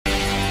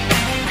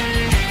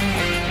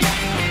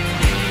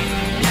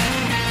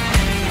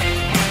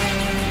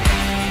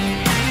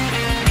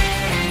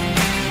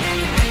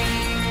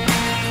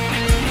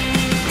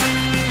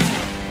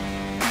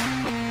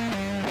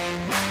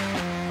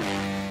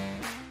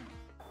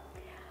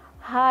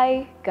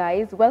Hi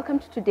guys, welcome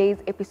to today's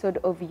episode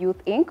of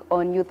Youth Inc.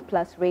 on Youth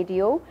Plus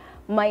Radio.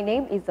 My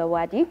name is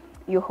Zawadi,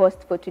 your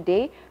host for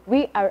today.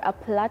 We are a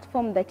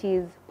platform that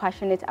is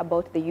passionate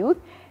about the youth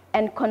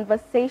and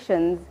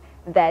conversations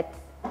that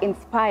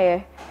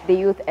inspire the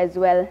youth as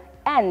well.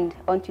 And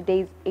on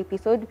today's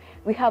episode,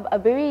 we have a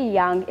very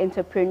young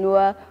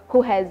entrepreneur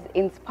who has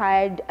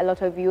inspired a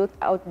lot of youth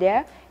out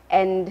there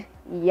and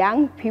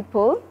young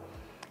people.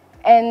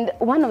 And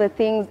one of the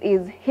things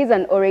is he's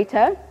an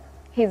orator,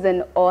 he's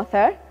an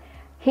author,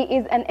 he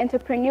is an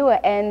entrepreneur,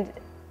 and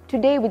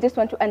today we just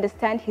want to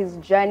understand his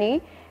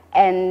journey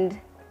and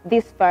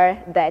this far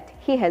that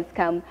he has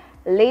come.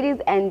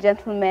 Ladies and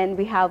gentlemen,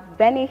 we have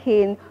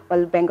Bennyhinn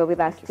Walubengo with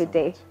us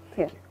today.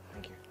 Thank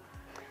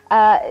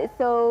you.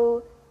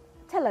 So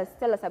tell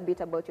us a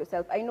bit about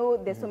yourself. I know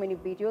there's so many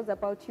videos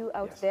about you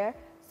out there,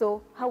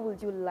 so how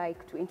would you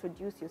like to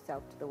introduce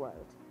yourself to the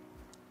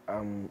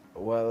world?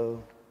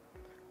 Well,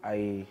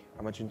 I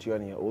am a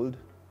 21-year-old.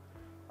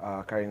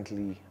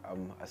 Currently,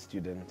 I'm a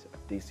student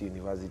at DC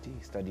University,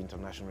 study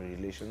international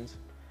relations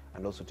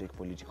and also take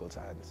political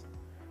science.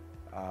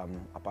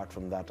 Apart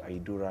from that, I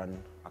do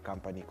run a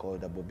company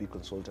called Bobby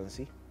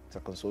Consultancy. It's a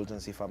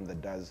consultancy firm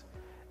that does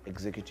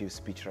executive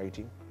speech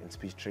writing and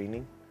speech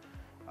training.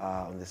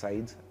 On the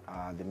sides,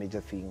 the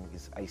major thing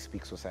is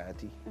ISpeak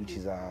Society, which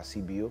is a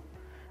CBO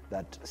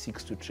that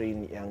seeks to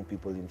train young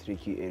people in 3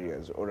 key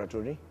areas: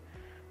 oratory,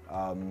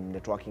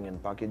 networking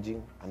and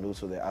packaging, and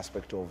also the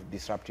aspect of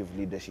disruptive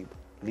leadership,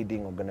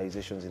 leading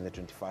organizations in the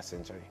 21st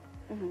century.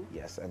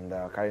 Yes, and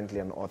currently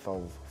an author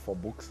of 4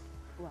 books.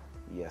 Wow.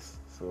 Yes,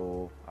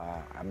 so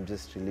I'm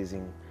just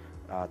releasing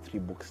 3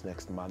 books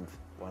next month.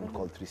 One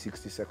called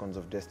 360 Seconds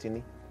of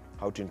Destiny,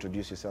 how to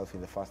introduce yourself in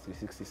the first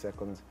 360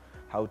 seconds,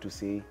 how to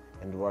say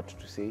and what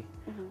to say.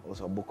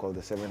 Also a book called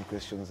The 7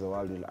 Questions the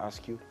World Will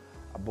Ask You,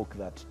 a book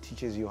that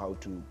teaches you how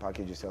to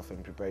package yourself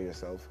and prepare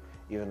yourself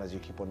even as you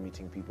keep on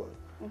meeting people.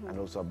 And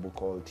also a book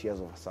called Tears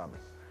of a Son,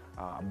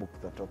 a book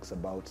that talks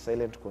about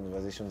silent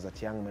conversations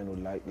that young men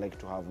would like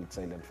to have with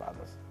silent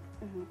fathers.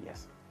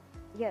 Yes.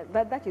 Yeah,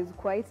 that is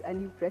quite an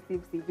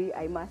impressive CV,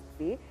 I must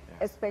say,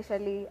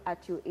 especially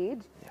at your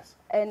age. Yes.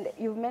 And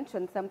you've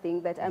mentioned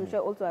something that I'm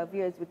sure also our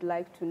viewers would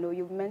like to know.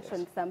 You've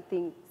mentioned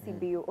something,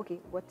 CBO. Okay,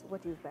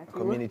 what is that?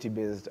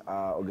 Community-based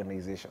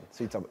organization.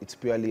 So it's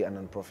purely a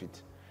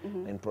non-profit,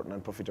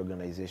 non-profit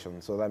organization.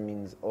 So that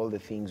means all the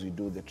things we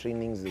do, the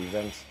trainings, the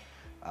events,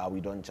 we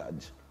don't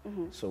charge.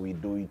 So we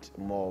do it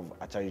more of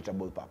a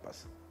charitable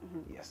purpose.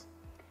 Yes.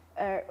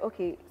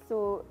 Okay,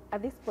 so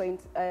at this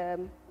point,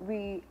 I'd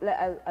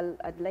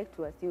like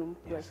to assume,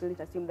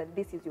 assume that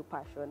this is your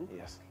passion.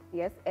 Yes.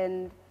 Yes,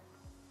 and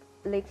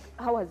like,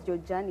 how has your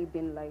journey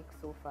been like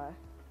so far?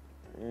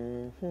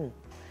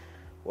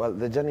 Well,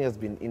 the journey has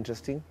been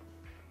interesting.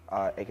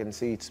 I can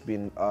say it's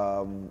been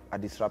a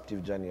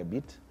disruptive journey a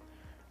bit.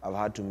 I've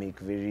had to make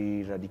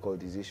very radical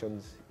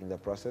decisions in the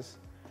process.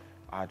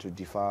 I had to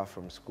defer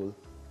from school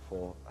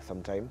for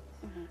some time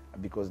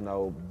because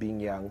now, being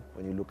young,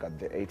 when you look at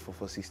the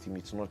 844 system,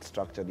 it's not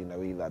structured in a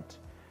way that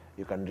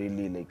you can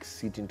really like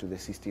sit into the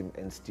system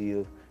and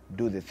still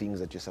do the things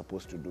that you're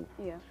supposed to do.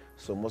 Yeah.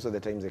 So most of the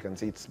times I can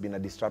say it's been a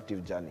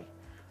disruptive journey.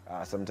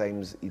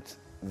 Sometimes it's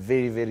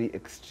very, very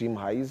extreme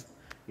highs,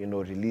 you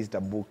know, released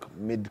a book,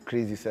 made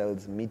crazy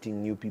sales,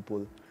 meeting new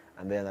people,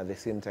 and then at the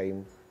same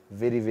time,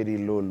 very, very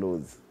low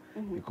lows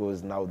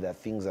because now there are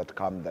things that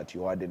come that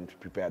you hadn't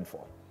prepared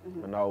for.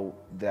 Now,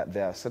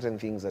 there are certain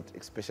things that,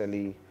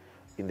 especially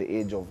in the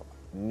age of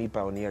me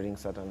pioneering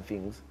certain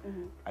things,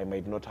 I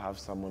might not have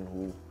someone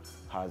who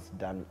has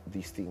done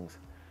these things.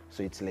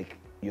 So it's like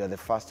you are the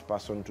first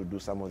person to do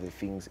some of the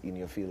things in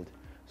your field.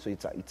 So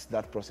it's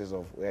that process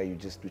of where you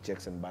just do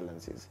checks and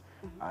balances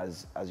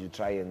as you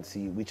try and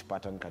see which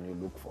pattern can you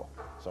look for,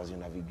 so as you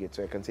navigate.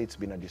 So I can say it's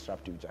been a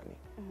disruptive journey.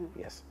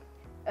 Yes.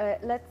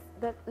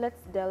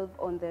 Let's delve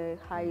on the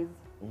highs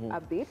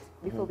a bit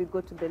before we go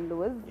to the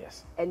lows.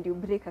 Yes. And you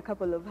break a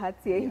couple of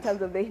hearts here in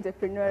terms of the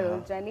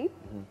entrepreneurial journey.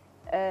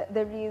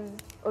 There is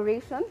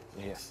oration.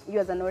 Yes. You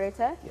as an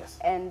orator. Yes.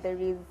 And there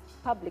is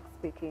public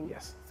speaking.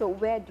 Yes. So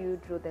where do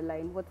you draw the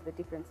line? What's the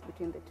difference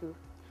between the two?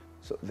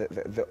 So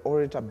the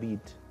orator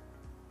bit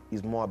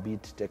is more a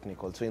bit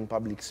technical. So in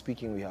public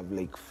speaking, we have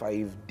like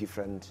 5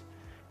 different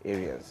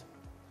areas.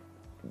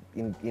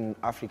 In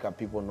Africa,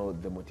 people know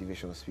the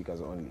motivational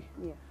speakers only.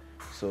 Yeah.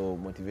 So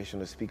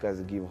motivational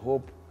speakers give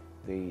hope.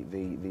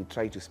 They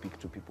try to speak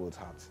to people's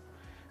hearts.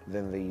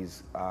 Then there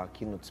is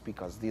keynote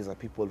speakers. These are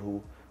people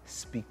who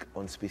speak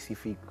on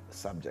specific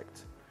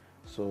subjects.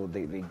 So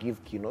they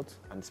give keynotes,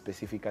 and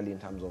specifically in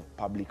terms of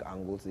public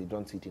angles, they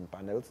don't sit in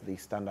panels, they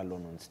stand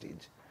alone on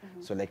stage.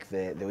 So like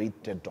the way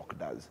TED Talk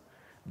does.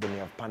 Then you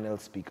have panel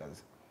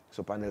speakers.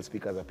 So panel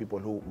speakers are people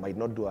who might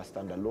not do a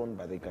standalone,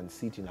 but they can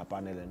sit in a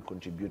panel and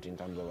contribute in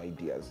terms of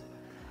ideas.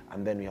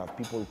 And then we have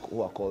people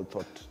who are called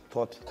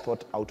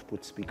thought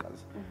output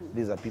speakers.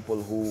 These are people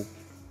who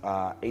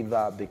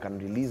either they can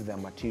release their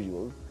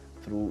material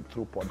through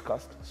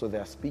podcast, so they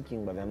are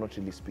speaking, but they're not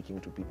really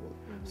speaking to people.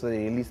 So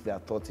they release their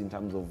thoughts in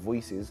terms of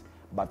voices,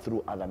 but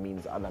through other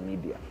means, other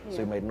media. So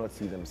you might not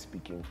see them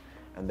speaking.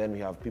 And then we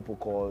have people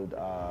called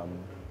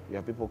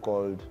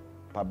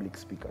public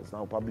speakers.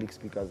 Now, public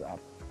speakers are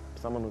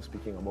someone who's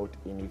speaking about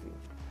anything.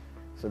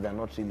 So they're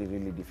not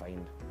really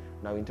defined.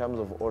 Now, in terms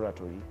of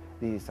oratory,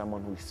 this is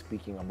someone who is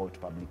speaking about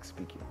public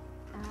speaking.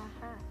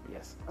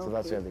 Yes, so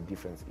that's where the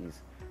difference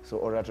is. So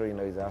oratory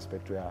now is the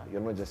aspect where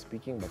you're not just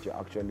speaking, but you're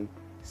actually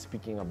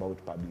speaking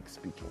about public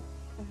speaking.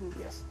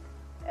 Yes.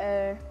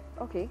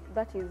 Okay,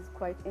 that is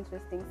quite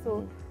interesting.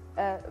 So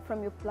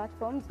from your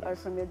platforms or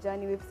from your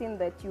journey, we've seen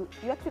that you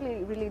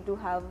actually really do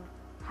have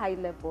high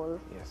level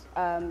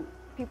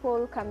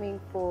people coming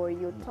for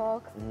your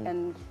talks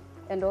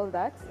and all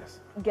that.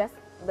 Guests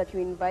that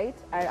you invite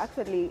are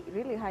actually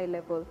really high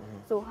level.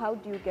 So how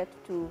do you get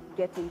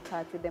in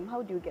touch with them?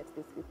 How do you get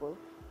these people?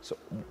 So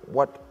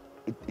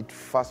it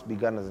first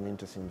began as an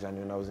interesting journey.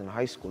 When I was in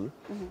high school,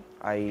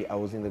 I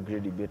was in the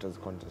great debaters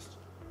contest.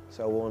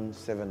 So I won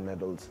 7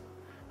 medals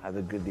at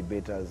the great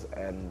debaters,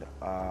 and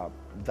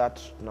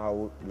that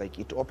now, like,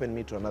 it opened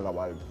me to another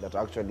world, that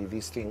actually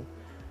this thing,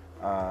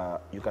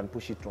 you can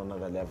push it to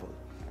another level.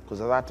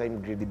 Because at that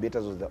time, great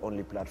debaters was the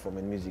only platform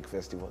and music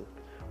festival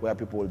where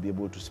people will be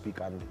able to speak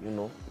and, you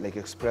know, like,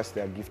 express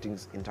their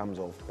giftings in terms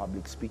of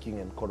public speaking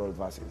and choral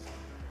verses.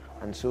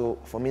 And so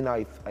for me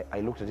now, I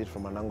looked at it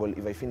from an angle,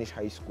 if I finish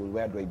high school,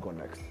 where do I go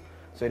next?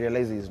 So I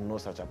realized there is no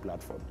such a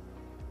platform.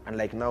 And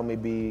like now,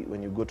 maybe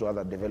when you go to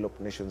other developed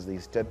nations, there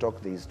is TED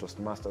Talk, there is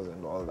Toastmasters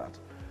and all that.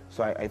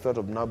 So I thought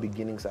of now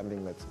beginning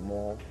something that's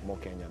more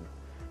Kenyan.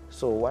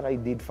 So what I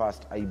did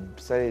first, I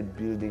started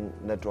building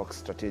networks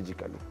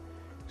strategically.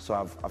 So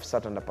I've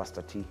sat under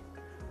Pastor T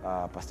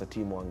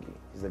Mwangi.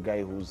 He's the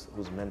guy who's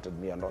mentored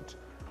me a lot.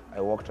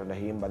 I worked under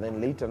him, but then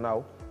later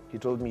now, he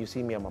told me, you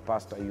see me, I'm a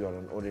pastor, you are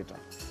an orator.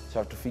 So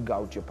I have to figure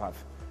out your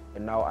path.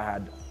 And now I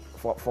had,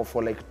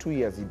 for like 2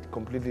 years, he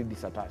completely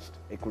disattached.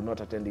 I could not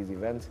attend his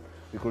events.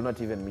 We could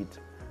not even meet.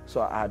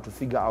 So I had to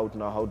figure out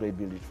now, how do I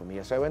build it from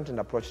here? So I went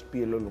and approached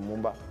PLO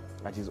Lumumba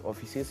at his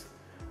offices.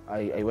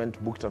 I went,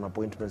 booked an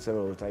appointment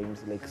several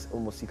times, like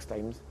almost 6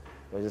 times.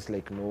 I was just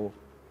like, no,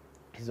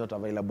 he's not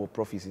available,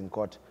 Prof is in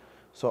court.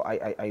 So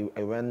I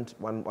went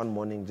one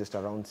morning just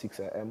around 6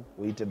 a.m.,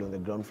 waited on the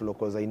ground floor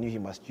because I knew he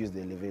must use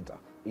the elevator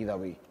either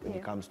way when he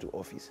comes to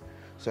office.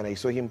 So when I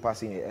saw him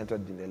passing, I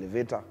entered in the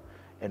elevator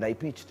and I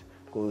pitched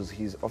because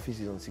his office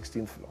is on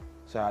 16th floor.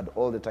 So I had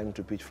all the time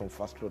to pitch from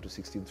 1st floor to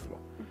 16th floor.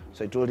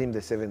 So I told him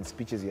the 7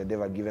 speeches he had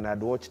ever given. I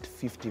had watched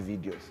 50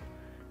 videos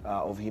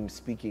of him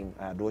speaking.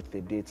 I had watched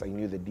the dates, I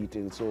knew the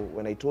details. So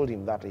when I told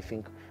him that, I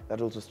think that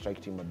also struck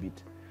him a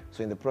bit.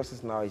 So in the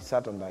process now, I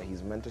sat under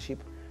his mentorship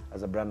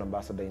as a brand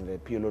ambassador in the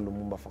PLO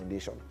Lumumba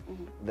Foundation.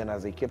 Then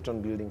as I kept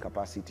on building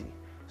capacity,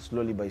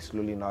 slowly by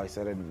slowly now I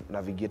started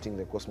navigating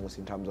the cosmos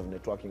in terms of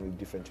networking with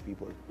different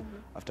people.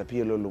 After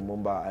PLO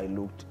Lumumba,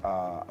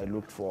 I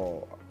looked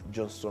for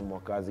Johnston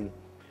Mwakazi,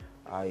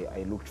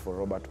 I looked for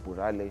Robert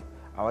Burale.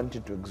 I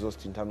wanted to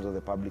exhaust in terms of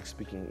the public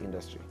speaking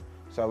industry.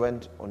 So I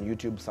went on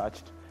YouTube,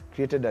 searched,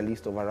 created a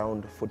list of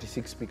around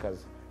 46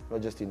 speakers,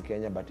 not just in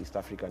Kenya, but East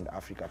Africa and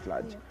Africa at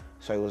large.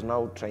 So I was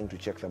now trying to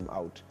check them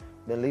out.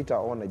 Then later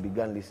on, I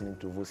began listening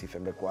to Vusi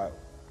Fembekwayo.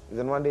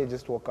 Then one day I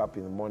just woke up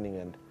in the morning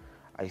and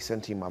I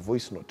sent him a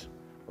voice note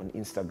on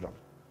Instagram.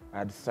 I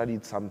had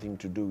studied something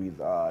to do with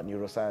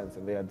neuroscience,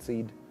 and they had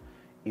said,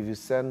 if you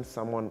send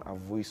someone a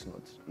voice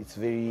note, it's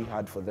very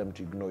hard for them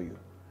to ignore you.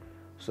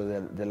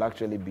 So they'll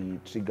actually be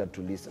triggered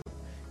to listen.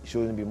 It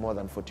shouldn't be more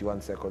than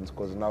 41 seconds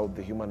because now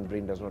the human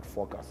brain does not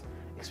focus,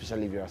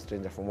 especially if you're a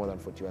stranger, for more than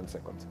 41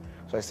 seconds.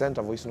 So I sent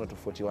a voice note of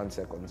 41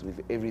 seconds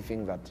with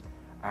everything that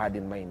I had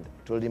in mind.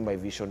 Told him my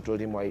vision, told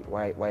him why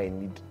I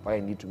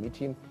need to meet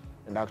him,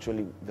 and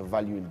actually the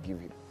value will give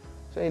him.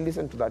 So I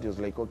listened to that. He was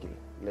like, okay,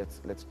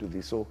 let's do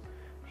this. So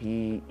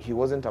he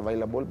wasn't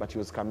available, but he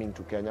was coming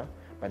to Kenya.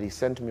 But he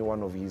sent me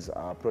one of his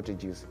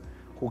proteges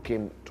who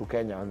came to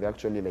Kenya, and they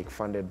actually like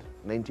funded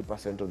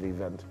 90% of the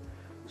event.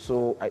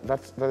 So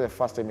that's the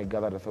first time I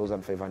gathered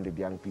 1,500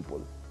 young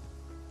people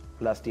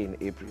last year in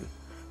April.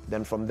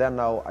 Then from there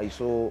now, I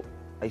saw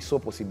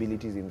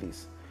possibilities in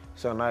this.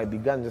 So now I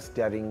began just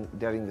daring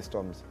the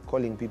storms,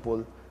 calling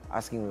people,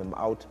 asking them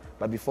out.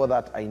 But before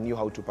that, I knew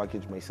how to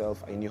package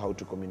myself. I knew how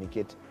to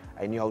communicate.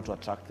 I knew how to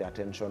attract their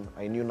attention.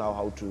 I knew now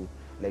how to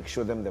like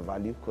show them the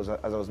value. Because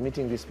as I was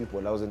meeting these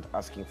people, I wasn't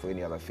asking for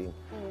any other thing.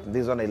 And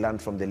this one I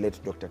learned from the late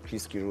Dr.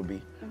 Chris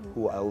Kirubi,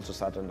 who I also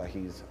sat under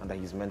his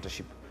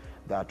mentorship.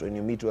 That when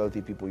you meet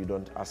wealthy people, you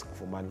don't ask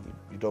for money.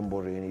 You don't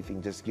borrow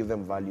anything. Just give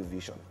them value,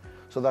 vision.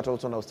 So that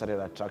also now started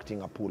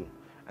attracting a pool.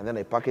 And then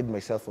I packaged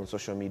myself on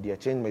social media,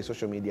 changed my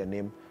social media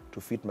name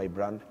to fit my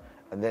brand.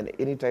 And then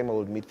anytime I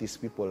would meet these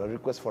people, a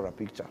request for a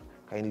picture.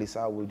 Kindly,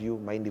 sir, would you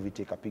mind if we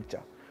take a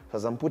picture? So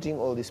as I'm putting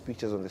all these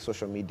pictures on the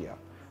social media,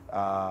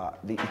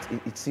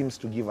 it seems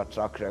to give a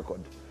track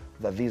record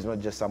that this is not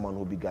just someone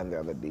who began the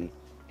other day.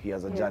 He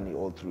has a journey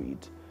all through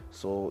it.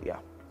 So, yeah.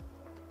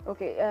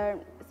 Okay,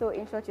 so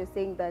in short, you're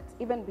saying that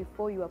even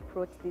before you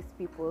approach these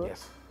people,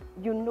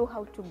 you know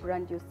how to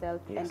brand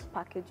yourself and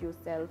package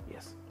yourself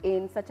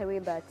in such a way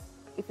that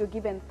if you're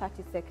given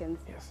 30 seconds,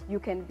 Yes. you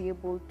can be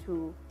able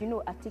to,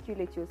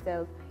 articulate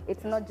yourself.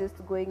 It's Yes. not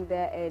just going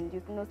there and,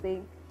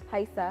 saying,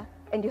 hi, sir,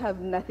 and you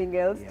have nothing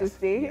else to Yes,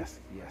 say. yes,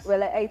 yes.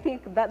 Well, I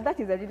think that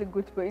is a really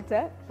good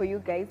pointer for you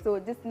guys. So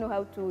just know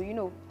how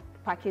to,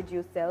 package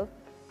yourself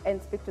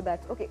and speak to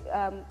that. Okay,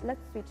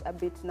 let's switch a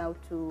bit now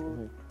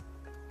to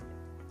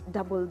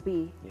Double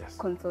B Yes.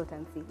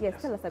 consultancy.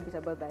 Yes, tell us a bit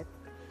about that.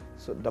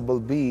 So Double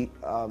B,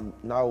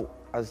 now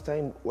as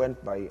time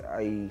went by,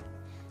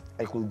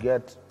 I could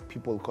get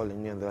people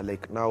calling me and they're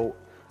like, now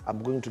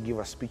I'm going to give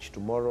a speech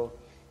tomorrow.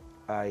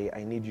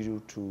 I need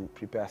you to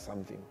prepare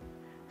something.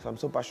 So I'm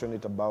so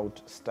passionate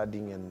about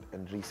studying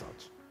and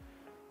research.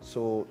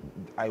 So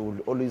I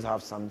would always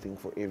have something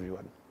for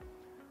everyone.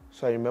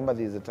 So I remember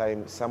there's a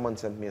time someone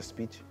sent me a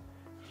speech.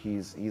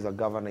 He's a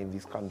governor in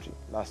this country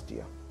last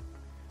year.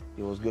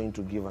 He was going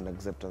to give an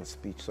acceptance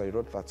speech. So I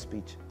wrote that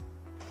speech.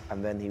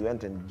 And then he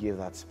went and gave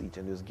that speech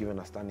and he was given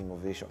a standing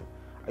ovation.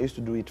 I used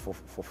to do it for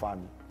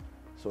fun.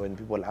 So when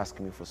people ask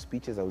me for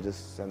speeches, I would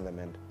just send them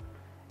in.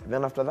 And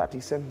then after that, he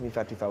sent me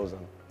 30,000.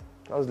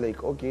 I was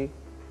like, okay.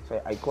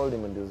 So I called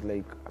him and he was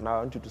like, now I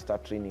want you to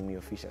start training me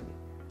officially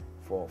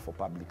for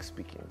public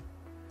speaking.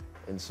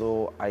 And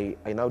so I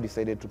now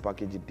decided to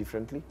package it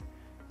differently,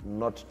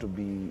 not to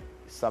be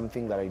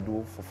something that I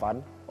do for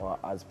fun or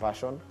as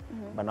passion,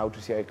 but now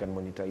to see how I can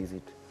monetize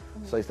it.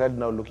 So I started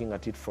now looking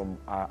at it from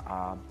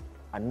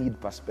a need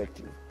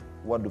perspective.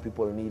 What do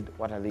people need?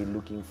 What are they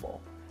looking for?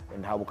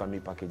 And how can we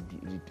package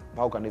it?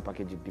 How can we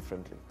package it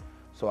differently?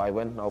 So I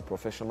went now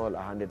professional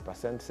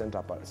 100%,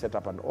 set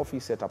up an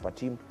office, set up a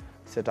team,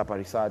 set up a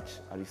research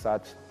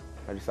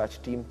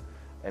team,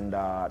 and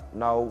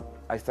now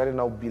I started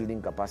now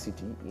building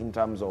capacity in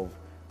terms of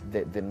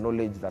the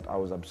knowledge that I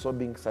was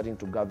absorbing, starting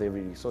to gather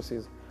every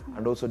resources,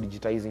 and also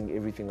digitizing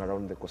everything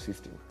around the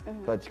ecosystem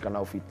so that you can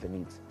now fit the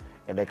needs.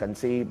 And I can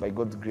say, by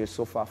God's grace,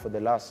 so far for the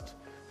last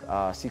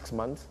 6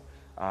 months,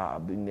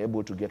 I've been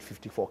able to get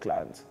 54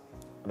 clients.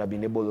 And I've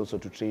been able also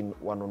to train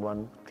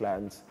one-on-one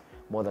clients,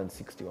 more than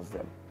 60 of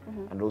them.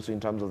 And also in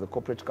terms of the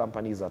corporate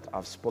companies that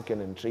I've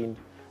spoken and trained,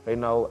 right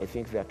now I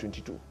think there are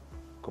 22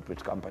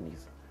 corporate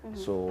companies.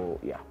 So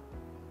yeah.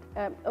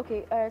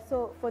 Okay,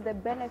 so for the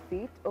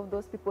benefit of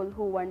those people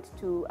who want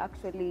to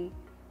actually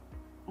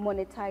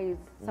monetize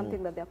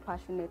something that they're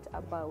passionate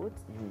about,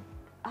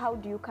 how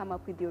do you come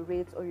up with your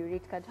rates or your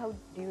rate card? How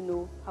do you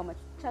know how much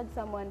to charge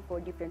someone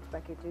for different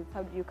packages?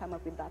 How do you come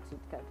up with that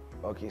rate card?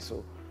 Okay,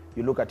 so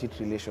you look at it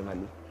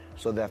relationally.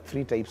 So there are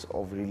 3 types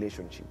of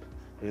relationships.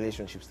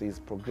 There's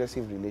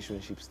progressive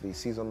relationships, there's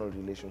seasonal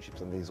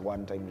relationships, and there's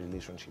one-time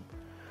relationship.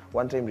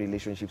 One-time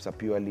relationships are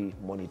purely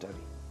monetary.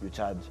 You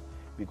charge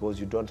because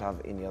you don't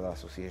have any other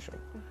association.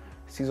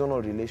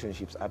 Seasonal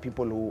relationships are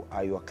people who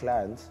are your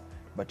clients,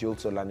 but you're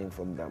also learning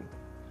from them.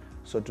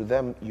 So to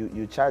them,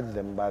 you charge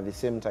them, but at the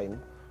same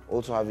time,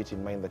 also have it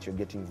in mind that you're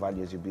getting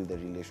value as you build the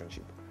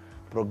relationship.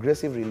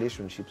 Progressive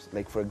relationships,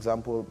 like for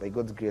example, by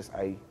God's grace,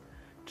 I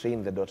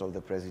trained the daughter of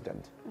the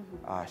president,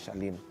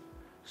 Charlene.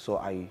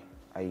 So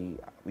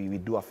we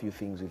do a few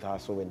things with her.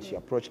 So when she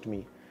approached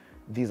me,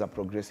 these are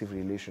progressive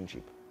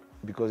relationship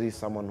because he's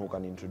someone who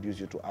can introduce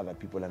you to other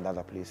people and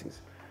other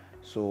places.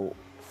 So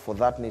for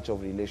that nature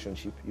of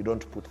relationship, you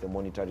don't put the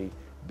monetary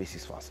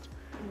basis first.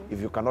 If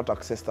you cannot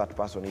access that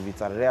person, if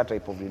it's a rare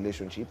type of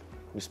relationship,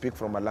 you speak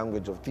from a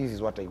language of this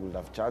is what I would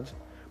have charged,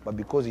 but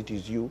because it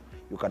is you,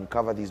 you can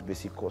cover this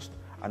basic cost.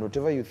 And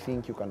whatever you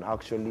think you can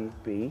actually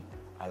pay,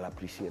 I'll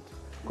appreciate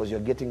because you're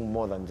getting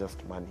more than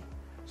just money.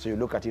 So you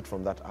look at it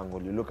from that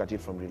angle, you look at it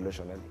from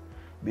relationally.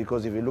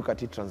 Because if you look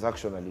at it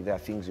transactionally, there are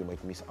things you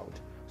might miss out.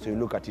 So you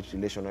look at it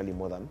relationally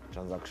more than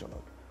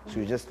transactional. So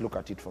you just look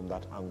at it from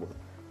that angle.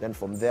 Then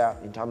from there,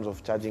 in terms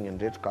of charging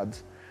and rate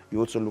cards, you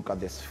also look at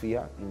the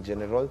sphere in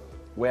general.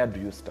 Where do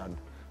you stand?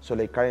 So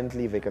like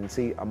currently, if I can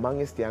say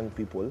amongst young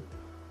people,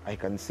 I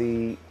can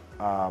say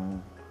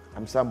I'm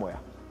somewhere.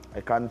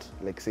 I can't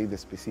like say the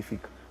specific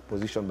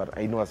position, but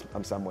I know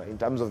I'm somewhere. In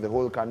terms of the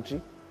whole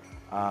country,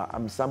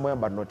 I'm somewhere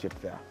but not yet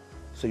there.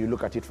 So you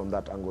look at it from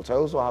that angle. So I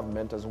also have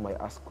mentors whom I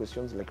ask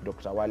questions, like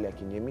Dr. Wale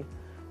Akinyemi,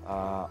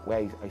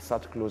 where I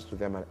sit close to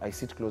them, and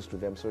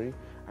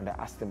I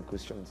ask them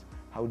questions.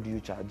 How do you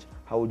charge?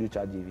 How would you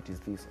charge if it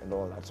is this and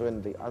all that? So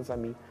when they answer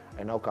me,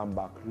 I now come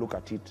back, look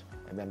at it,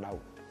 and then now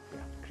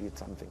create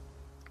something.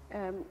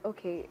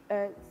 Okay,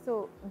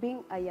 so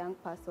being a young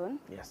person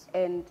Yes.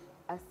 and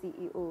a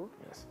CEO,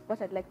 Yes.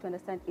 what I'd like to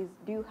understand is,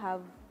 do you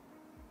have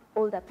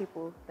older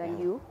people than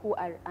you who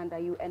are under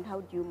you, and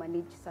how do you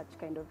manage such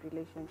kind of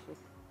relationship?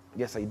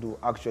 Yes, I do.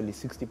 Actually,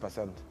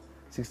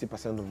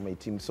 60% of my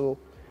team. So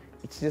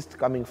it's just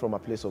coming from a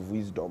place of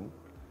wisdom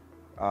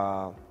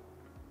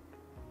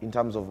in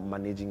terms of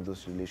managing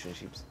those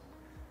relationships.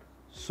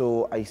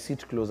 So I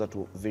sit closer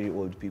to very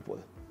old people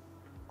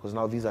because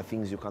now these are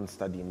things you can't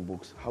study in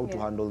books. How to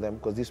handle them,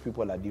 because these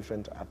people are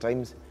different. At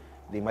times,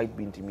 they might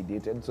be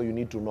intimidated. So you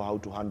need to know how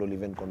to handle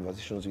even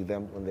conversations with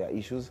them when there are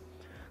issues.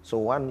 So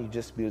one, you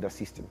just build a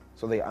system.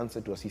 So they answer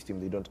to a system,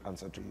 they don't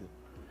answer to you.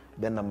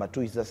 Then number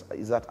two is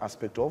that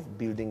aspect of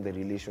building the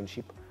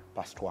relationship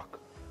past work.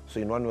 So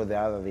in one way or the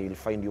other, they will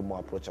find you more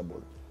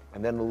approachable.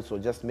 And then also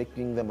just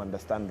making them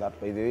understand that,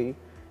 by the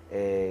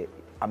way,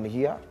 I'm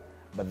here,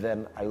 but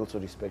then I also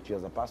respect you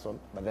as a person,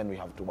 but then we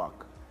have to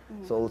work.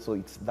 So also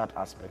it's that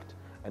aspect.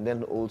 And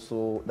then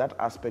also that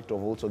aspect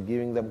of also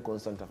giving them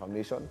constant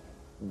affirmation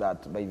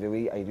that, by the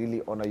way, I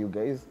really honor you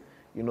guys,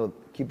 you know,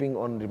 keeping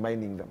on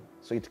reminding them.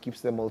 So it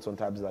keeps them also on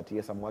tabs that,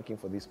 yes, I'm working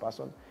for this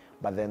person,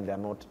 but then they're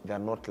not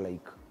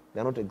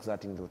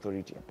exerting the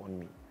authority upon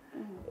me.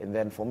 And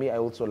then for me, I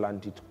also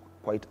learned it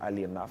quite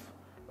early enough.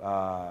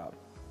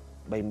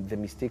 By the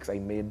mistakes I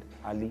made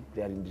early,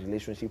 they are in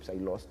relationships I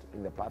lost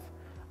in the path.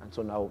 And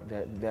so now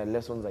there are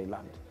lessons I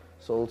learned.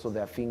 So also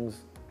there are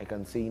things I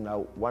can say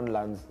now, one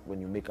learns when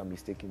you make a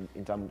mistake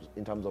in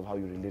terms of how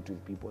you relate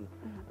with people.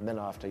 And then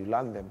after you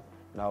learn them,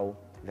 now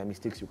there are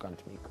mistakes you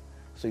can't make.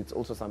 So it's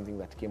also something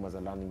that came as a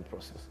learning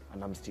process,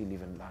 and I'm still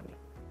even learning.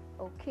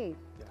 Okay.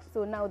 Yes.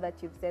 So now that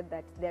you've said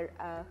that there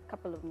are a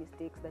couple of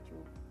mistakes that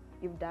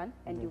you've done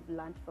and you've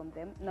learned from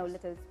them, now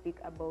let us speak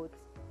about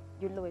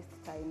your lowest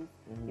times.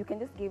 You can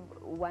just give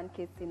one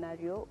case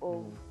scenario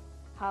of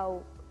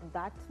how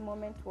that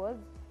moment was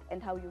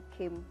and how you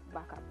came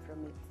back up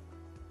from it.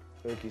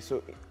 Okay,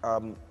 so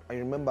I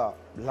remember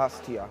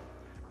last year,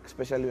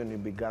 especially when we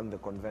began the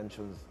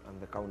conventions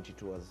and the county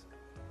tours,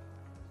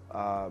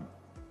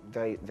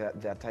 there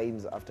are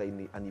times after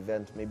an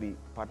event, maybe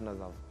partners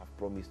have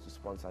promised to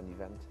sponsor an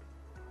event,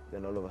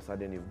 then all of a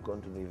sudden you've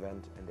gone to the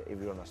event and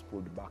everyone has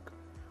pulled back.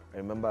 I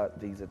remember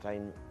there is a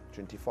time,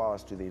 24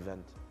 hours to the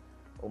event,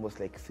 almost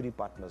like 3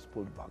 partners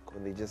pulled back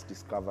when they just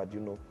discovered,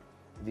 you know,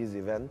 this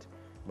event,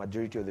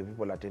 majority of the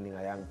people attending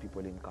are young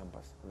people in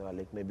campus. And they were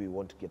like, maybe we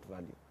want to get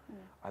value.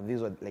 And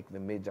these were like the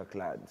major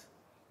clients,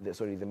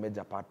 the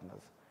major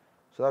partners.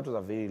 So that was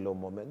a very low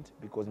moment,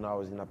 because now I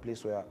was in a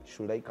place where,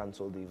 should I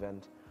cancel the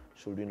event?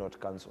 Should we not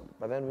cancel?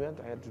 But then we went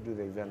ahead to do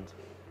the event.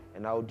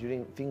 And now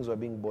things were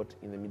being bought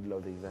in the middle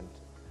of the event.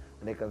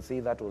 And I can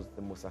say that was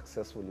the most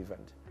successful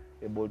event,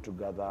 able to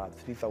gather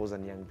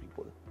 3,000 young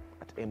people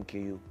at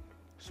MKU.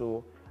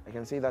 So I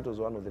can say that was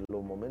one of the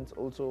low moments.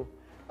 Also,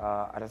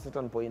 at a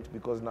certain point,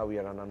 because now we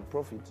are a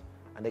non-profit,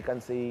 and I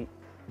can say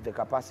the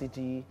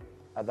capacity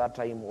at that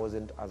time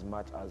wasn't as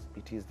much as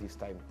it is this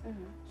time.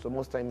 So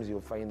most times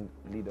you'll find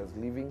leaders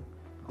leaving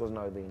because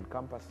now they're in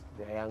campus,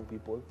 they're young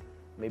people,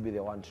 maybe they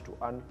want to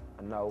earn,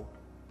 and now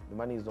the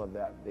money is not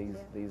there.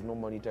 There is no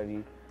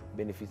monetary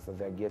benefits that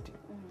they're getting.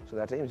 So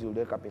there are times you'll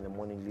wake up in the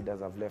morning,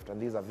 leaders have left,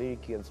 and these are very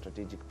key and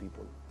strategic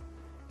people.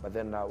 But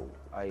then now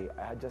I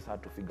just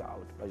had to figure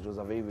out, but it was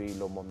a very, very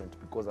low moment,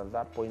 because at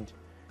that point,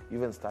 you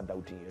even start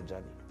doubting your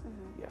journey.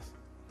 Yes.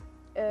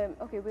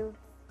 Okay, we'll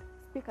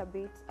speak a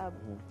bit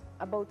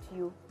about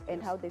you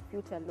and how the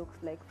future looks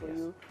like for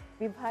you.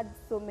 We've had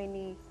so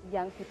many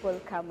young people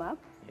come up,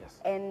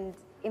 and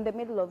in the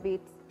middle of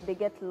it, they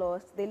get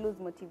lost, they lose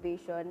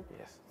motivation.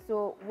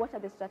 So what are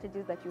the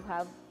strategies that you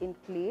have in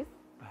place,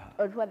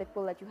 or who are the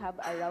people that you have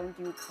around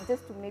you,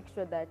 just to make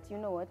sure that, you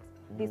know what,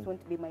 this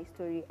won't be my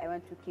story, I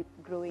want to keep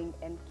growing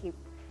and keep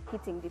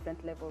hitting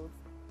different levels?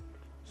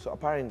 So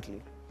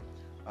apparently,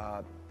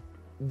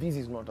 this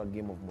is not a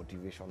game of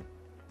motivation.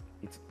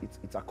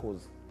 It's a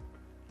cause.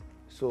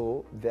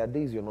 So there are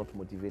days you're not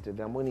motivated.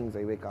 There are mornings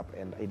I wake up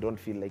and I don't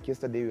feel like.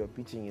 Yesterday we were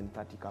pitching in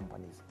 30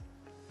 companies.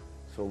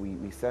 So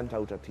we sent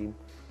out a team,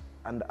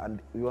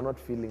 and we were not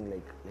feeling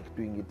like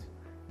doing it,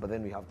 but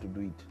then we have to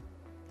do it.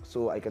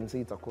 So I can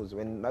say it's a cause.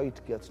 When now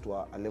it gets to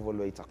a level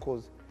where it's a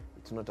cause,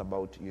 it's not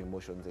about your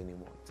emotions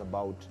anymore. It's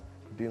about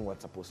doing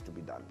what's supposed to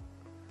be done.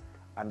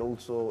 And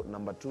also,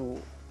 number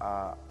 2,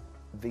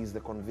 there is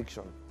the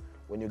conviction.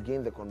 When you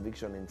gain the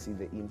conviction and see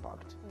the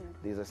impact,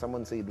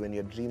 someone said, when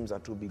your dreams are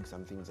too big,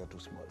 some things are too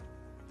small.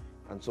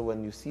 And so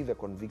when you see the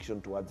conviction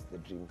towards the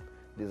dream,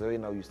 there's a way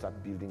now you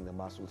start building the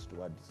muscles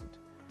towards it.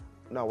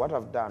 Now, what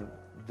I've done,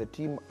 the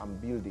team I'm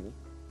building,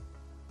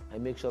 I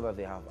make sure that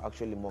they have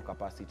actually more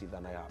capacity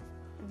than I have.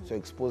 So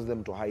expose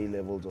them to high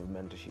levels of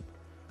mentorship.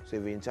 So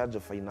if you're in charge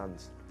of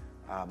finance,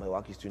 my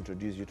work is to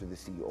introduce you to the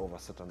CEO of a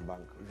certain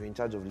bank. If you're in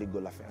charge of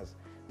legal affairs,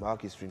 my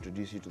work is to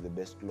introduce you to the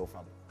best law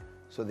firm.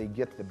 So they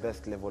get the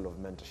best level of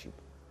mentorship.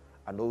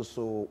 And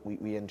also,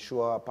 we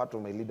ensure, part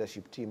of my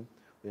leadership team,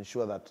 we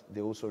ensure that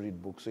they also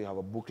read books. So you have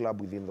a book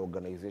club within the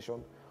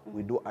organization.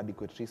 We do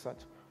adequate research.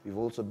 We've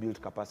also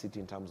built capacity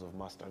in terms of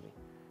mastery.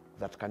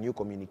 That can you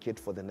communicate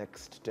for the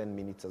next 10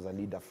 minutes as a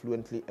leader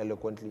fluently,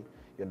 eloquently,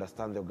 you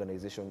understand the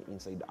organization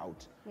inside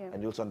out.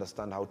 And you also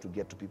understand how to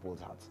get to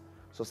people's hearts.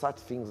 So such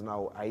things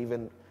now,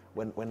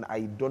 when I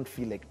don't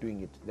feel like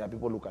doing it, there are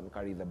people who can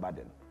carry the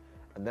burden.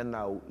 And then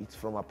now it's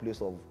from a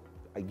place of,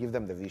 I give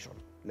them the vision,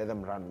 let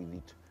them run with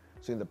it.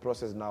 So in the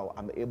process now,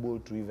 I'm able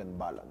to even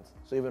balance.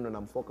 So even when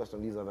I'm focused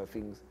on these other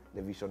things,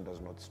 the vision does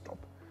not stop.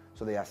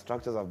 So there are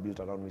structures I've built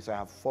around me. So I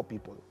have 4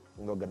 people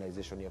in the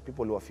organization here,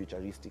 people who are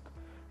futuristic,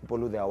 people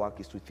who their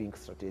work is to think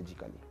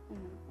strategically.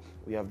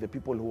 We have the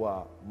people who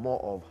are more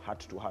of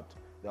heart to heart.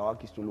 Their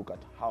work is to look at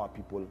how are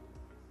people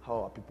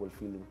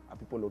feeling? Are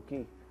people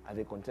okay? Are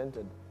they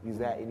contented? Is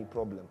there any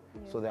problem?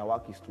 So their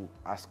work is to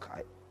ask,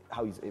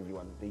 how is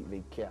everyone?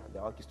 They care.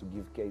 Their work is to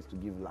give care, is to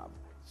give love.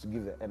 to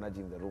give the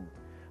energy in the room.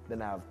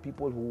 Then I have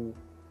people who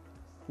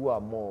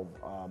are more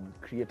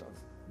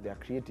creators. They are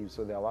creative,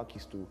 so their work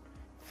is to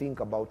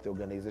think about the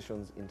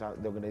organization in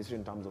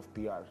terms of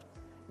PR,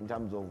 in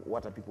terms of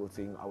what are people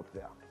saying out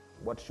there,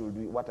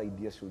 what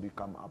ideas should we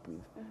come up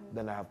with.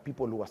 Then I have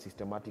people who are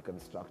systematic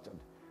and structured.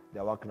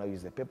 Their work now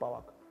is the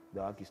paperwork.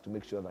 Their work is to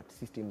make sure that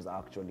systems are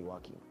actually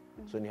working.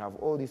 So when you have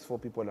all these 4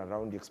 people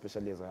around you,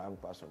 especially as a young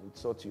person, it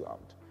sorts you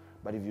out.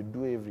 But if you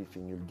do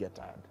everything, you'll get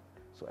tired.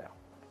 So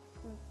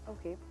yeah.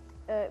 Okay.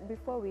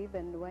 Before we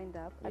even wind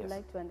up, I'd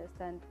like to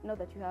understand, now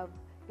that you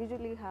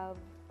usually have,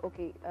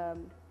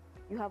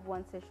 you have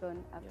one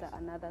session after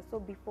another. So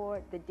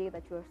before the day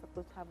that you are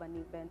supposed to have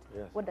an event,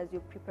 what does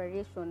your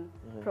preparation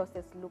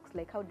process looks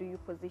like? How do you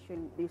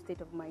position your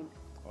state of mind?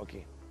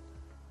 Okay.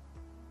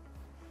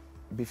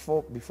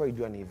 Before I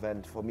do an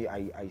event, for me,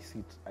 I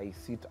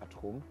sit at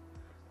home,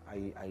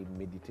 I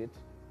meditate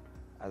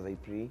as I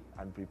pray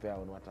and prepare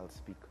on what I'll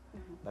speak.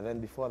 But then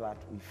before that,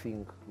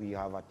 we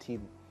have a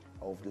team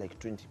of like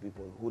 20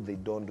 people who they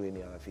don't do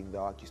any other thing.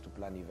 Their work is to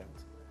plan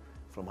events,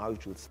 from how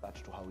it will start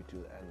to how it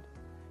will end.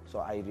 So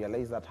I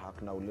realized that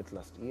hack now late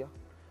last year,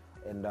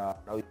 and now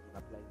I'm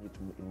applying it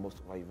in most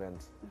of our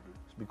events.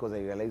 Because I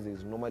realized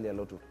there's normally a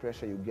lot of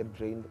pressure. You get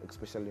drained,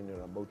 especially when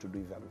you're about to do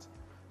events.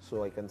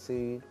 So I can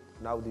say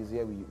now this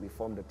year we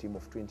formed a team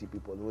of 20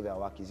 people who their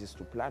work is just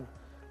to plan,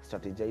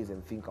 strategize,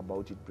 and think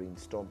about it,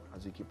 brainstorm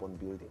as we keep on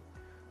building.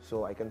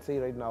 So I can say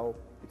right now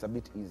it's a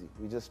bit easy.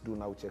 We just do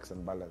now checks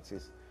and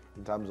balances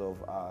in terms of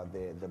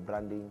the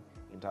branding,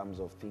 in terms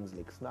of things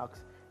like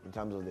snacks, in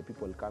terms of the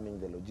people coming,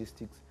 the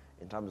logistics,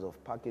 in terms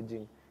of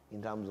packaging,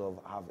 in terms of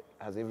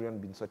has everyone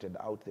been sorted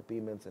out, the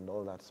payments and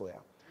all that. So yeah.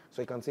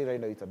 So I can say right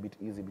now it's a bit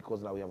easy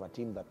because now we have a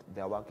team that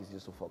their work is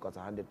just to focus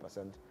 100%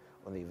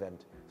 on the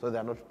event. So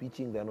they're not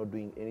pitching, they're not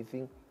doing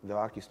anything. The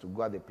work is to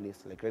go at the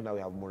place. Like right now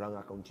we have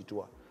Muranga County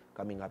Tour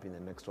coming up in the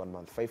next 1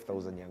 month,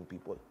 5,000 young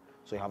people.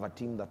 So you have a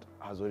team that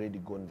has already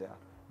gone there.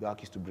 The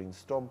work is to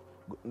brainstorm,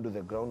 do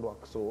the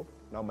groundwork. So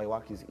now my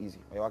work is easy.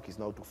 My work is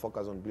now to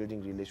focus on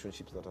building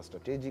relationships that are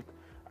strategic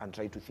and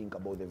try to think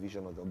about the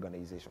vision of the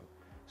organization.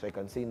 So I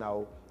can say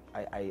now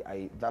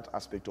that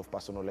aspect of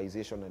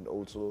personalization and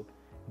also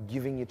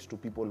giving it to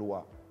people who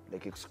are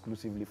like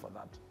exclusively for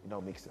that, it now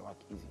makes the work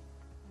easy.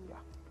 Yeah.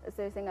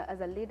 So you're saying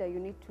as a leader, you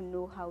need to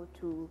know how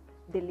to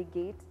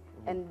delegate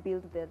and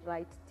build the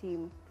right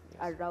team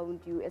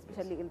around you,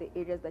 especially in the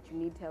areas that you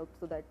need help,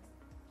 so that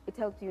it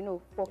helps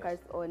you focus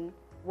on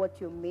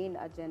what your main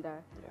agenda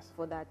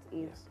for that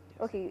is.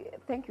 Okay,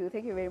 thank you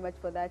very much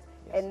for that.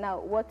 And now,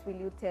 what will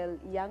you tell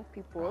young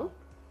people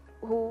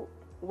who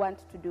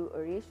want to do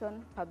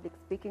oration, public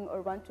speaking,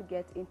 or want to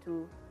get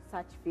into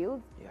such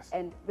fields,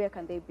 and where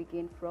can they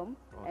begin from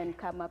and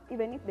come up,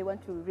 even if they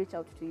want to reach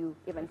out to you,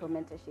 even for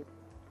mentorship?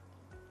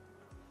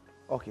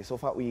 Okay, so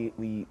far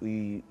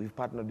we've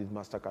partnered with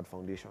MasterCard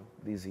Foundation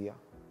this year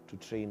to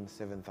train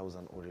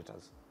 7,000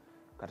 orators,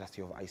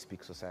 courtesy of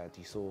ISpeak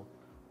Society. So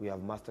we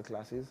have master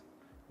classes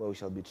where we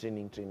shall be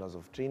training trainers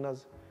of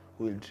trainers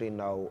who will train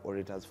now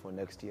orators for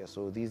next year.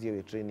 So this year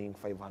we're training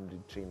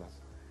 500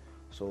 trainers.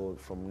 So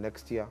from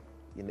next year,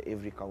 in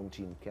every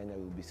county in Kenya,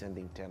 we'll be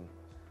sending 10.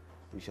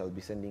 We shall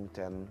be sending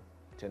 10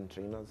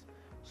 trainers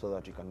so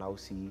that we can now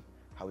see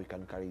how we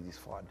can carry this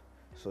forward.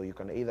 So you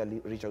can either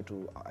reach out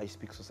to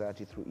ISpeak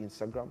Society through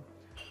Instagram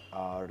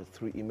or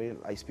through email,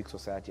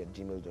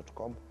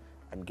 ispeaksociety@gmail.com,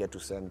 and get to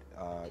send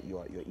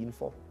your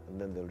info, and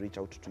then they'll reach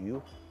out to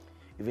you.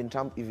 If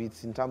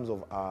it's in terms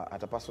of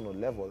at a personal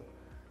level,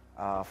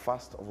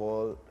 first of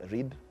all,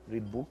 read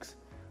books,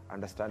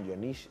 understand your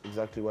niche,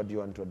 exactly what do you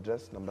want to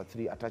address. Number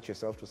 3, attach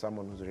yourself to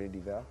someone who's already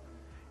there.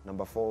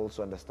 Number 4,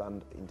 also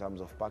understand in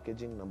terms of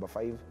packaging. Number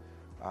 5,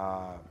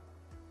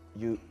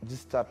 you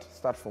just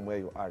start from where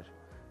you are.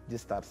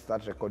 Just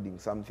start recording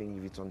something.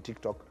 If it's on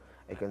TikTok,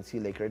 I can see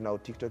like right now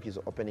TikTok is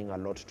opening a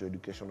lot to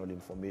educational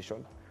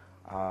information.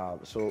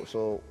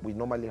 So we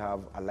normally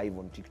have a live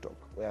on TikTok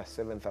where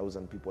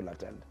 7,000 people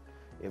attend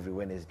every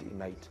Wednesday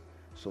night.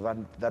 So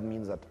that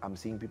means that I'm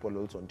seeing people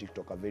also on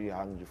TikTok are very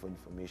hungry for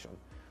information.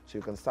 So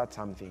you can start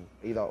something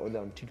either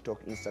on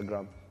TikTok,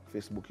 Instagram,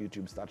 Facebook,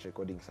 YouTube. Start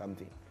recording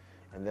something,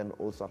 and then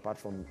also apart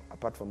from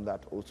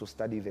that, also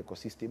study the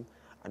ecosystem.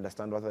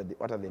 Understand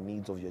what are the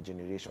needs of your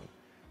generation.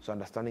 So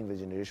understanding the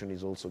generation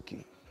is also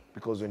key,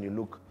 because when you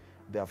look,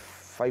 there are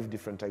 5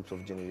 different types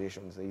of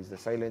generations. There is the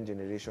silent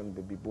generation,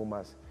 baby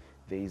boomers.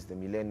 There is the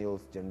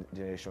millennials,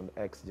 Generation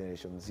X,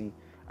 Generation Z,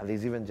 and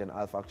there's even Gen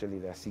Alpha. Actually,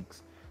 there are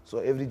 6. So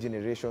every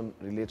generation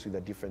relates with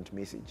a different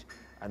message,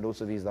 and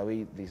also there's the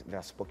way they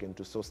are spoken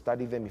to. So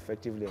study them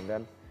effectively, and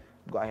then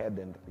go ahead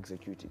and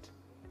execute it.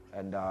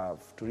 And to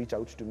reach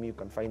out to me, you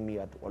can find me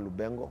at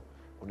Walubengo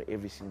on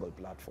every single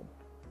platform.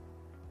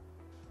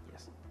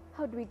 Yes.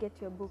 How do we get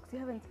your books? You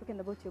haven't spoken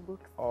about your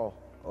books. Oh,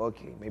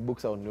 okay. My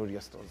books are on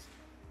Nuria stores.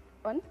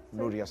 On?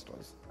 Nuria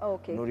stores. Oh,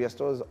 okay. Nuria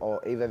stores,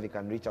 or either they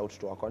can reach out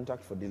to our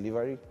contact for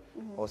delivery,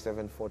 or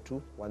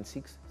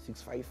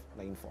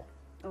 742-166594.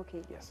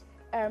 Okay. Yes.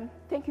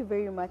 Thank you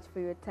very much for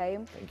your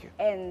time. Thank you.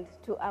 And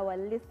to our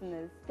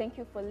listeners, thank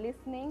you for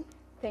listening.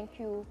 Thank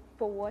you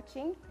for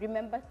watching.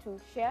 Remember to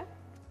share,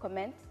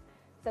 comment,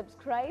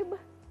 subscribe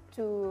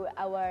to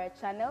our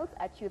channels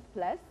at Youth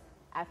Plus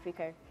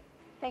Africa.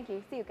 Thank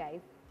you. See you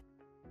guys.